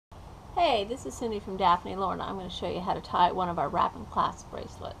Hey, this is Cindy from Daphne Lorna. I'm going to show you how to tie one of our wrap and clasp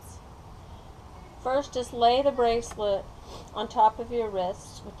bracelets. First, just lay the bracelet on top of your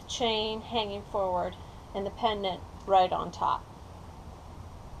wrist with the chain hanging forward and the pendant right on top.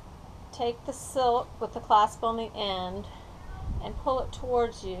 Take the silk with the clasp on the end and pull it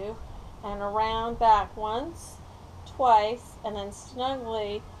towards you and around back once, twice, and then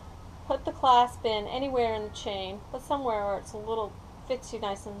snugly put the clasp in anywhere in the chain, but somewhere where it's a little fits you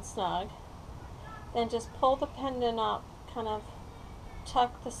nice and snug. Then just pull the pendant up, kind of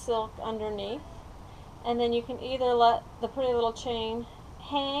tuck the silk underneath, and then you can either let the pretty little chain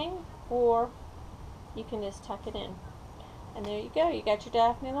hang or you can just tuck it in. And there you go, you got your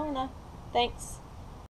Daphne Lorna. Thanks.